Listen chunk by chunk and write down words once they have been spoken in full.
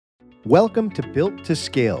Welcome to Built to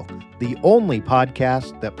Scale, the only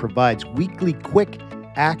podcast that provides weekly, quick,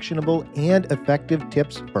 actionable, and effective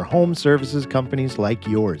tips for home services companies like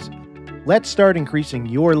yours. Let's start increasing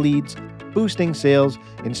your leads, boosting sales,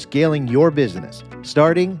 and scaling your business,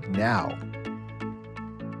 starting now.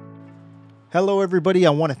 Hello, everybody. I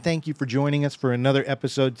want to thank you for joining us for another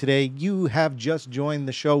episode today. You have just joined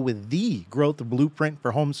the show with the growth blueprint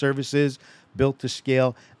for home services, Built to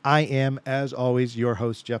Scale. I am, as always, your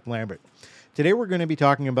host, Jeff Lambert. Today, we're going to be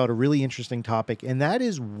talking about a really interesting topic, and that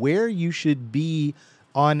is where you should be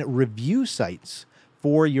on review sites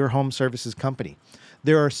for your home services company.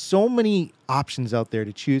 There are so many options out there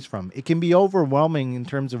to choose from. It can be overwhelming in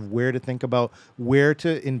terms of where to think about where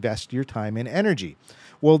to invest your time and energy.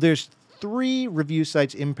 Well, there's 3 review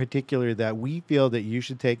sites in particular that we feel that you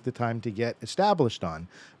should take the time to get established on.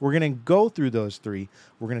 We're going to go through those 3.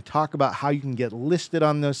 We're going to talk about how you can get listed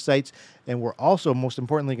on those sites. And we're also, most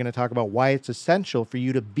importantly, going to talk about why it's essential for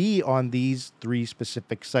you to be on these 3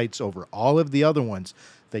 specific sites over all of the other ones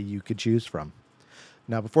that you could choose from.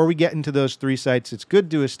 Now, before we get into those 3 sites, it's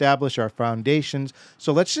good to establish our foundations.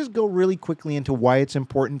 So let's just go really quickly into why it's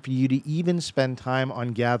important for you to even spend time on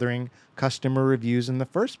gathering customer reviews in the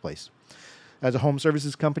first place. As a home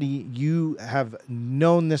services company, you have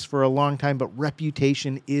known this for a long time, but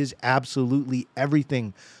reputation is absolutely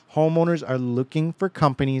everything. Homeowners are looking for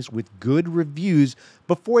companies with good reviews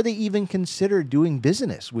before they even consider doing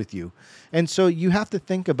business with you. And so you have to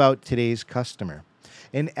think about today's customer.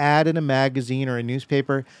 An ad in a magazine or a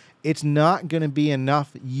newspaper, it's not going to be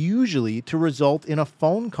enough usually to result in a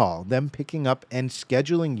phone call, them picking up and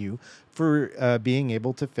scheduling you for being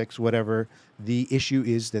able to fix whatever the issue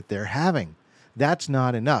is that they're having. That's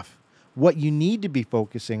not enough. What you need to be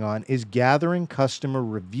focusing on is gathering customer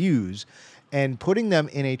reviews and putting them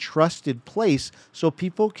in a trusted place so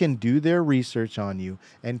people can do their research on you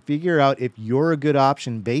and figure out if you're a good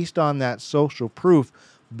option based on that social proof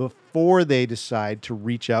before they decide to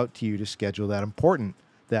reach out to you to schedule that important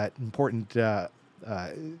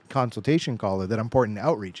consultation call or that important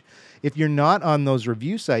outreach. If you're not on those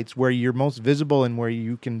review sites where you're most visible and where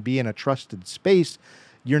you can be in a trusted space,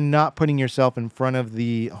 you're not putting yourself in front of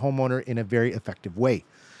the homeowner in a very effective way.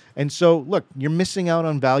 And so, look, you're missing out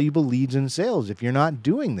on valuable leads and sales if you're not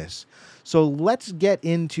doing this. So let's get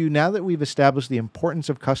into, now that we've established the importance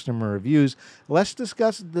of customer reviews, let's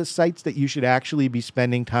discuss the sites that you should actually be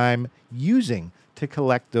spending time using to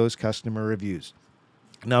collect those customer reviews.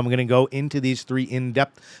 Now, I'm going to go into these 3 in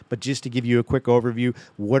depth, but just to give you a quick overview,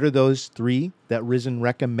 what are those 3 that Risen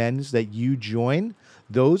recommends that you join?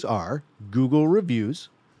 Those are Google Reviews,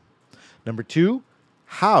 number 2,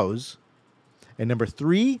 Houzz, and number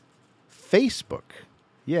 3, Facebook.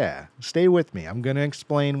 Yeah, stay with me. I'm going to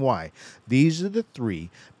explain why. These are the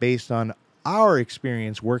 3 based on our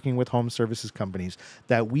experience working with home services companies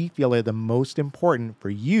that we feel are the most important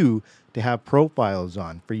for you to have profiles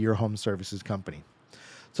on for your home services company.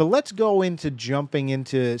 So let's go into jumping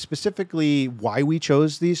into specifically why we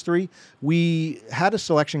chose these 3. We had a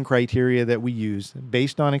selection criteria that we used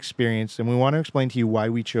based on experience, and we want to explain to you why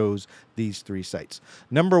we chose these 3 sites.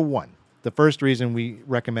 Number 1, the first reason we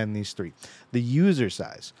recommend these 3, the user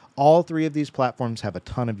size. All 3 of these platforms have a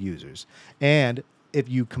ton of users. And if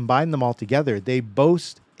you combine them all together, they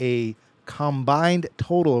boast a combined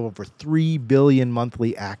total of over 3 billion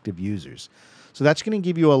monthly active users. So that's going to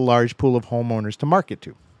give you a large pool of homeowners to market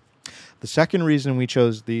to. The second reason we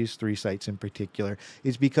chose these 3 sites in particular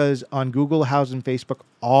is because on Google, Houzz, and Facebook,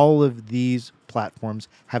 all of these platforms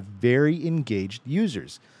have very engaged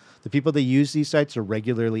users. The people that use these sites are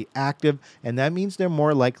regularly active, and that means they're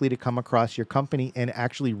more likely to come across your company and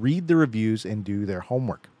actually read the reviews and do their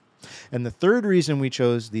homework. And the third reason we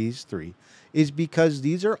chose these 3 is because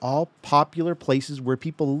these are all popular places where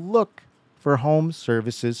people look for home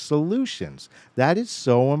services solutions. That is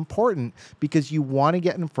so important because you want to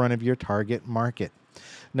get in front of your target market.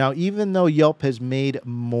 Now, even though Yelp has made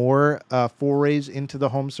more forays into the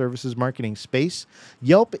home services marketing space,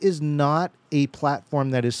 Yelp is not a platform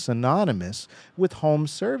that is synonymous with home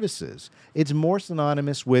services. It's more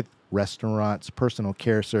synonymous with restaurants, personal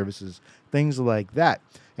care services, things like that.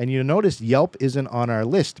 And you'll notice Yelp isn't on our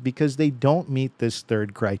list because they don't meet this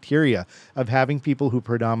third criteria of having people who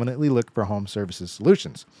predominantly look for home services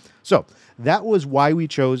solutions. So that was why we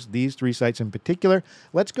chose these 3 sites in particular.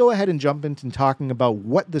 Let's go ahead and jump into talking about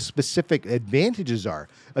what the specific advantages are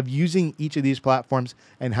of using each of these platforms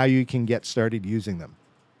and how you can get started using them.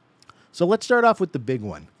 So let's start off with the big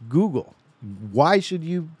one, Google. Why should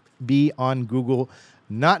you be on Google?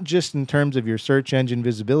 Not just in terms of your search engine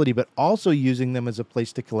visibility, but also using them as a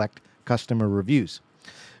place to collect customer reviews.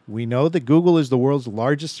 We know that Google is the world's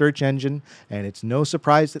largest search engine, and it's no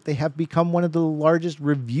surprise that they have become one of the largest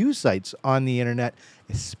review sites on the internet,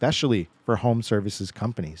 especially for home services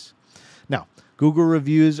companies. Now, Google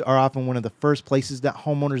reviews are often one of the first places that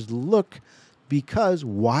homeowners look, because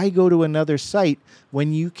why go to another site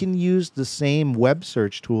when you can use the same web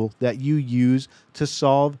search tool that you use to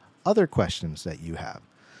solve other questions that you have?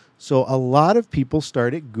 So a lot of people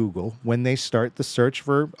start at Google when they start the search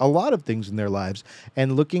for a lot of things in their lives,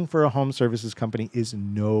 and looking for a home services company is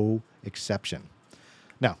no exception.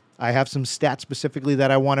 Now, I have some stats specifically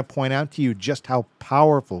that I want to point out to you just how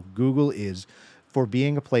powerful Google is for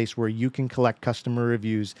being a place where you can collect customer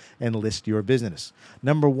reviews and list your business.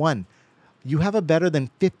 Number one, you have a better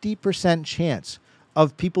than 50% chance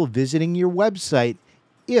of people visiting your website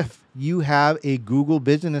if you have a Google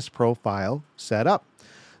business profile set up.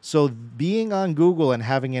 So being on Google and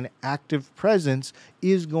having an active presence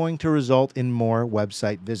is going to result in more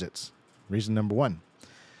website visits. Reason number one.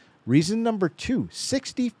 Reason number two,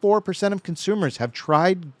 64% of consumers have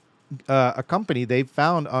tried a company they've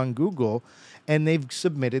found on Google, and they've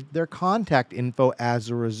submitted their contact info as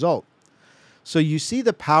a result. So you see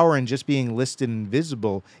the power in just being listed and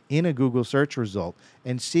visible in a Google search result,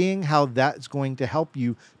 and seeing how that's going to help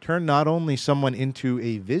you turn not only someone into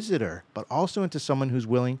a visitor, but also into someone who's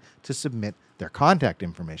willing to submit their contact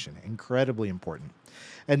information. Incredibly important.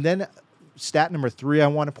 And then stat number three, I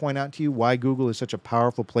want to point out to you why Google is such a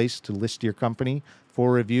powerful place to list your company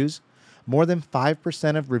for reviews. More than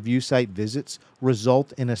 5% of review site visits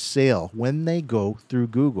result in a sale when they go through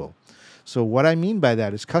Google. So what I mean by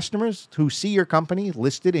that is customers who see your company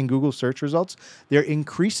listed in Google search results, they're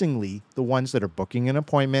increasingly the ones that are booking an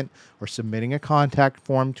appointment or submitting a contact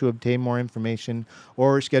form to obtain more information,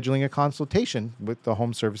 or scheduling a consultation with the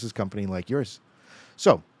home services company like yours.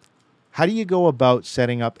 So how do you go about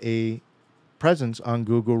setting up a presence on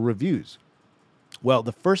Google reviews? Well,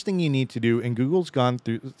 the first thing you need to do, and Google's gone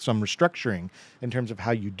through some restructuring in terms of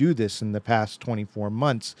how you do this in the past 24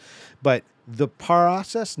 months, but the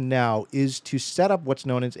process now is to set up what's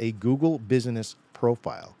known as a Google business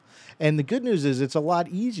profile. And the good news is it's a lot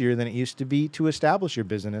easier than it used to be to establish your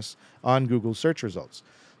business on Google search results.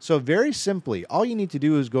 So very simply, all you need to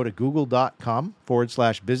do is go to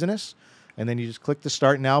google.com/business, and then you just click the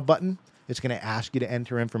Start Now button. It's going to ask you to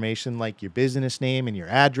enter information like your business name and your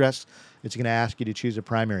address. It's going to ask you to choose a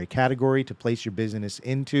primary category to place your business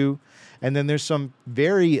into. And then there's some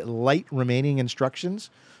very light remaining instructions.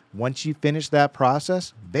 Once you finish that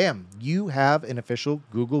process, bam, you have an official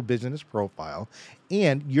Google business profile,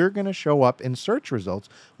 and you're going to show up in search results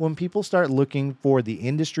when people start looking for the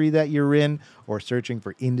industry that you're in, or searching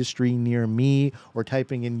for industry near me, or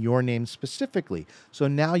typing in your name specifically. So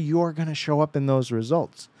now you're going to show up in those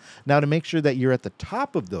results. Now, to make sure that you're at the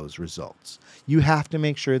top of those results, you have to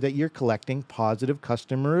make sure that you're collecting positive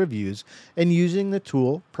customer reviews and using the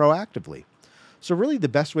tool proactively. So really the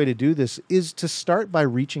best way to do this is to start by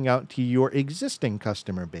reaching out to your existing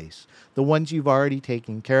customer base, the ones you've already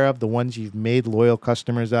taken care of, the ones you've made loyal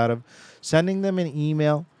customers out of, sending them an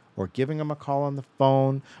email or giving them a call on the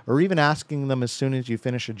phone, or even asking them as soon as you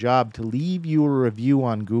finish a job to leave you a review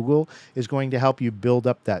on Google is going to help you build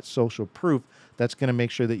up that social proof that's going to make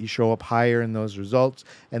sure that you show up higher in those results,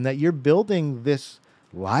 and that you're building this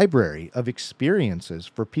library of experiences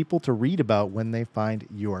for people to read about when they find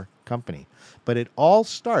your company. But it all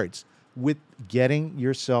starts with getting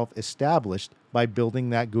yourself established by building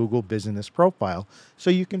that Google business profile so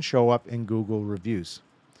you can show up in Google reviews.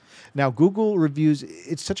 Now, Google reviews,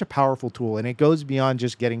 it's such a powerful tool, and it goes beyond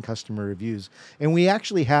just getting customer reviews. And we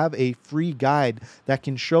actually have a free guide that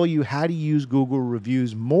can show you how to use Google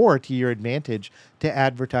reviews more to your advantage to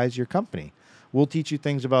advertise your company. We'll teach you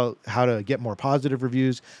things about how to get more positive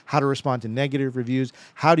reviews, how to respond to negative reviews,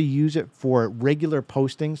 how to use it for regular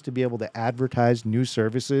postings to be able to advertise new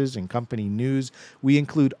services and company news. We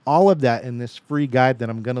include all of that in this free guide that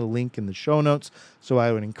I'm going to link in the show notes. So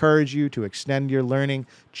I would encourage you to extend your learning.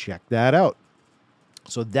 Check that out.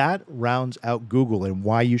 So that rounds out Google and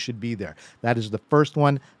why you should be there. That is the first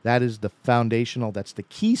one. That is the foundational. That's the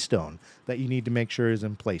keystone that you need to make sure is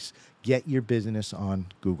in place. Get your business on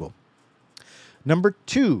Google. Number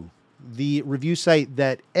two, the review site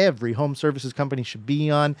that every home services company should be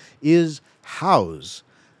on is Houzz.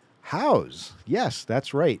 Houzz, yes,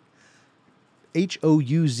 that's right.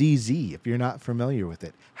 Houzz, if you're not familiar with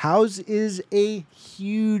it. Houzz is a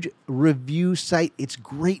huge review site. It's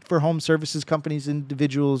great for home services companies,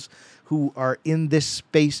 individuals who are in this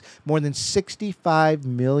space. More than 65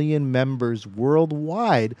 million members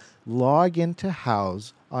worldwide log into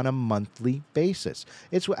Houzz on a monthly basis.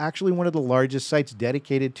 It's actually one of the largest sites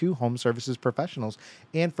dedicated to home services professionals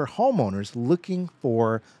and for homeowners looking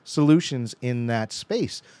for solutions in that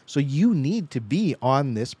space. So you need to be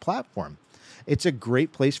on this platform. It's a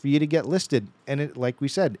great place for you to get listed. And it, like we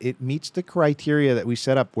said, it meets the criteria that we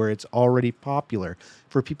set up where it's already popular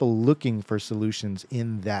for people looking for solutions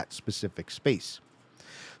in that specific space.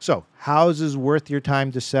 So Houzz is worth your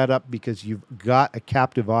time to set up because you've got a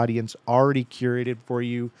captive audience already curated for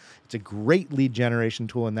you. It's a great lead generation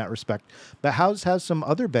tool in that respect. But Houzz has some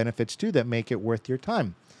other benefits too that make it worth your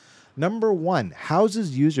time. Number one,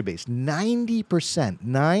 Houzz's user base, 90%,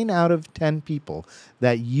 9 out of 10 people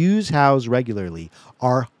that use Houzz regularly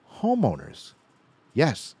are homeowners.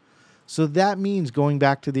 Yes. So that means, going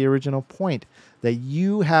back to the original point, that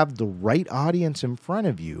you have the right audience in front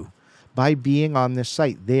of you by being on this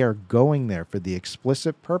site. They are going there for the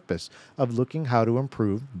explicit purpose of looking how to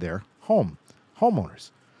improve their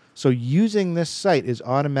homeowners. So using this site is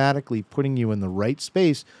automatically putting you in the right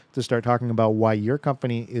space to start talking about why your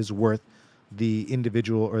company is worth the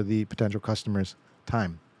individual or the potential customer's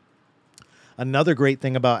time. Another great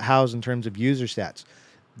thing about Houzz in terms of user stats,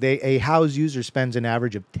 a Houzz user spends an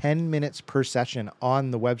average of 10 minutes per session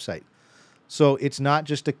on the website. So it's not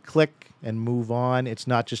just a click and move on. It's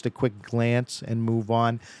not just a quick glance and move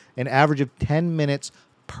on. An average of 10 minutes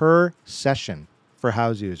per session for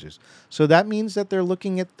Houzz users. So that means that they're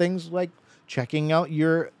looking at things like checking out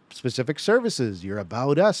your specific services, your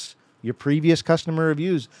About Us, your previous customer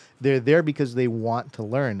reviews. They're there because they want to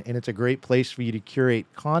learn. And it's a great place for you to curate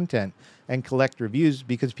content and collect reviews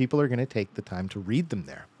because people are going to take the time to read them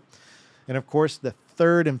there. And of course, the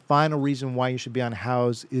third and final reason why you should be on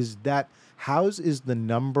Houzz is that Houzz is the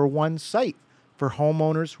number one site for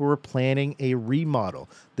homeowners who are planning a remodel.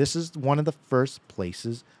 This is one of the first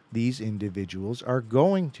places these individuals are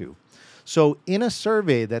going to. So in a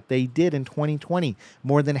survey that they did in 2020,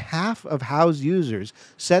 more than half of Houzz users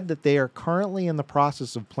said that they are currently in the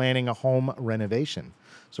process of planning a home renovation.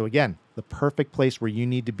 So again, the perfect place where you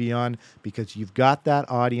need to be on because you've got that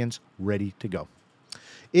audience ready to go.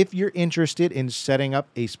 If you're interested in setting up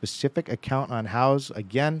a specific account on Houzz,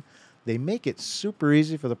 again, they make it super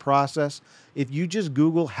easy for the process. If you just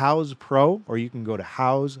Google Houzz Pro, or you can go to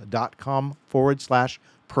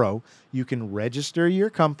houzz.com/pro, you can register your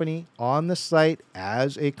company on the site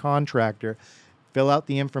as a contractor, fill out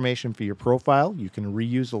the information for your profile. You can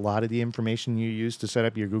reuse a lot of the information you use to set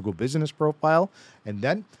up your Google business profile, and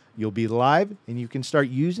then you'll be live and you can start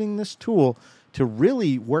using this tool to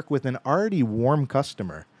really work with an already warm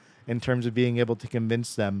customer in terms of being able to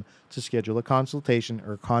convince them to schedule a consultation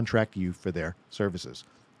or contract you for their services.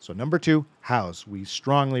 So number 2, Houzz. We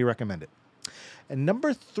strongly recommend it. And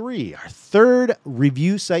number 3, our third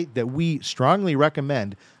review site that we strongly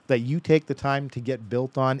recommend that you take the time to get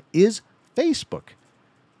built on is Facebook.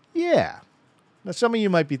 Yeah. Now, some of you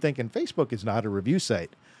might be thinking Facebook is not a review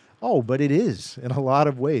site. Oh, but it is in a lot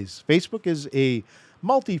of ways. Facebook is a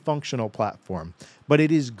multifunctional platform, but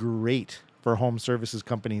it is great for home services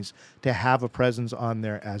companies to have a presence on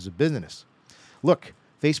there as a business. Look,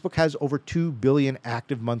 Facebook has over 2 billion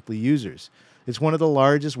active monthly users. It's one of the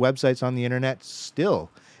largest websites on the internet still.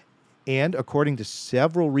 And according to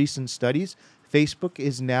several recent studies, Facebook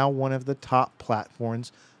is now one of the top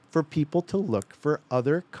platforms for people to look for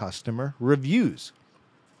other customer reviews.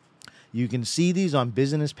 You can see these on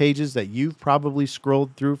business pages that you've probably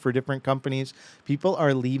scrolled through for different companies. People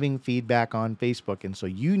are leaving feedback on Facebook, and so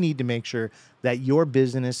you need to make sure that your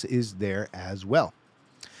business is there as well.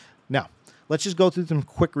 Now, let's just go through some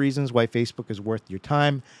quick reasons why Facebook is worth your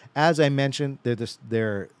time. As I mentioned,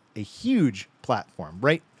 they're a huge platform,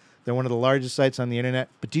 right? They're one of the largest sites on the internet.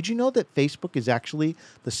 But did you know that Facebook is actually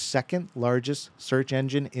the second largest search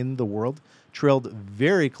engine in the world, trailed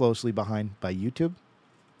very closely behind by YouTube?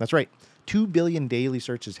 That's right. 2 billion daily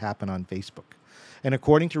searches happen on Facebook. And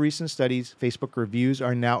according to recent studies, Facebook reviews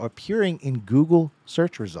are now appearing in Google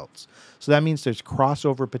search results. So that means there's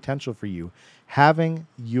crossover potential for you having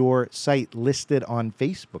your site listed on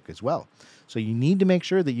Facebook as well. So you need to make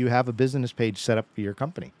sure that you have a business page set up for your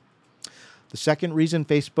company. The second reason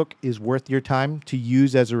Facebook is worth your time to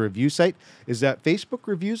use as a review site is that Facebook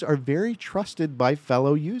reviews are very trusted by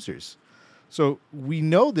fellow users. So we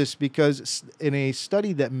know this because in a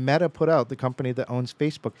study that Meta put out, the company that owns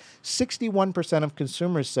Facebook, 61% of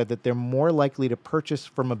consumers said that they're more likely to purchase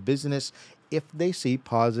from a business if they see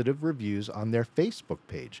positive reviews on their Facebook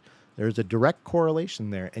page. There's a direct correlation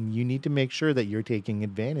there, and you need to make sure that you're taking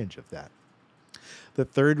advantage of that. The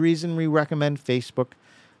third reason we recommend Facebook,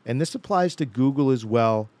 and this applies to Google as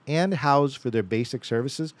well, and Houzz for their basic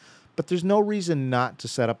services, but there's no reason not to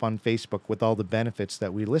set up on Facebook with all the benefits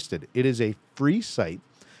that we listed. It is a free site.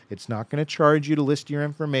 It's not going to charge you to list your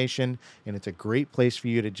information, and it's a great place for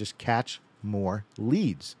you to just catch more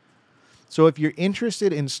leads. So if you're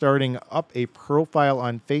interested in starting up a profile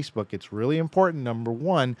on Facebook, it's really important, number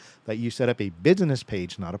one, that you set up a business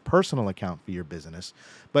page, not a personal account for your business.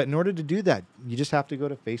 But in order to do that, you just have to go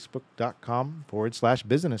to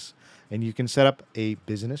facebook.com/business, and you can set up a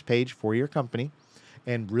business page for your company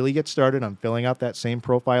and really get started on filling out that same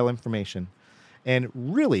profile information. And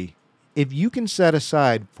really, if you can set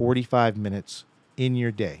aside 45 minutes in your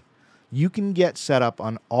day, you can get set up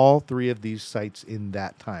on all three of these sites in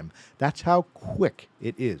that time. That's how quick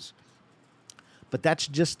it is. But that's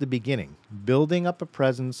just the beginning. Building up a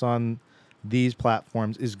presence on these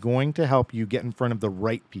platforms is going to help you get in front of the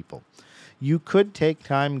right people. You could take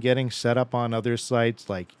time getting set up on other sites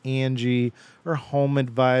like Angie or Home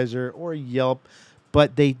Advisor or Yelp,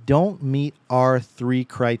 but they don't meet our 3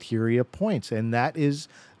 criteria points. And that is,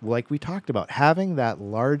 like we talked about, having that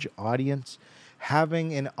large audience,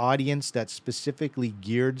 having an audience that's specifically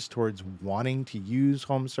geared towards wanting to use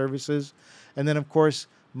home services. And then, of course,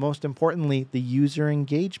 most importantly, the user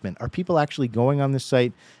engagement. Are people actually going on the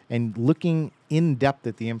site and looking in depth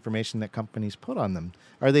at the information that companies put on them?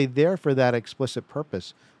 Are they there for that explicit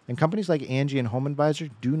purpose? And companies like Angie and Home Advisor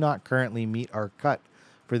do not currently meet our cut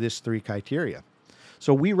for this 3 criteria.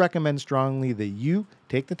 So we recommend strongly that you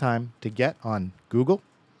take the time to get on Google,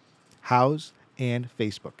 Houzz, and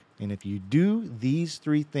Facebook. And if you do these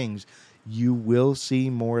 3 things, you will see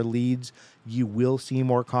more leads. You will see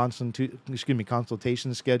more consultation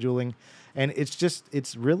scheduling. And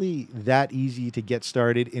it's really that easy to get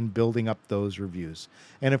started in building up those reviews.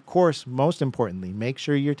 And of course, most importantly, make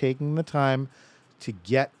sure you're taking the time to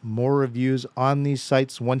get more reviews on these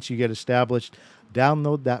sites once you get established.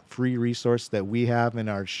 Download that free resource that we have in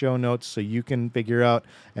our show notes so you can figure out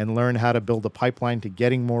and learn how to build a pipeline to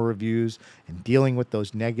getting more reviews and dealing with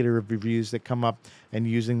those negative reviews that come up and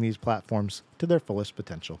using these platforms to their fullest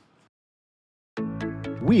potential.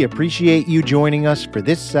 We appreciate you joining us for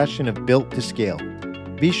this session of Built to Scale.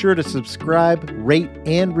 Be sure to subscribe, rate,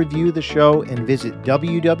 and review the show, and visit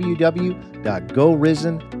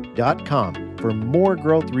www.gorisen.com for more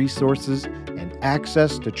growth resources and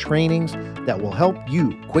access to trainings that will help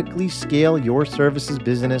you quickly scale your services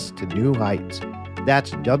business to new heights.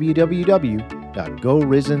 That's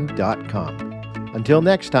www.gorisen.com. Until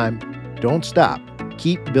next time, don't stop,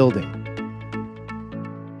 keep building.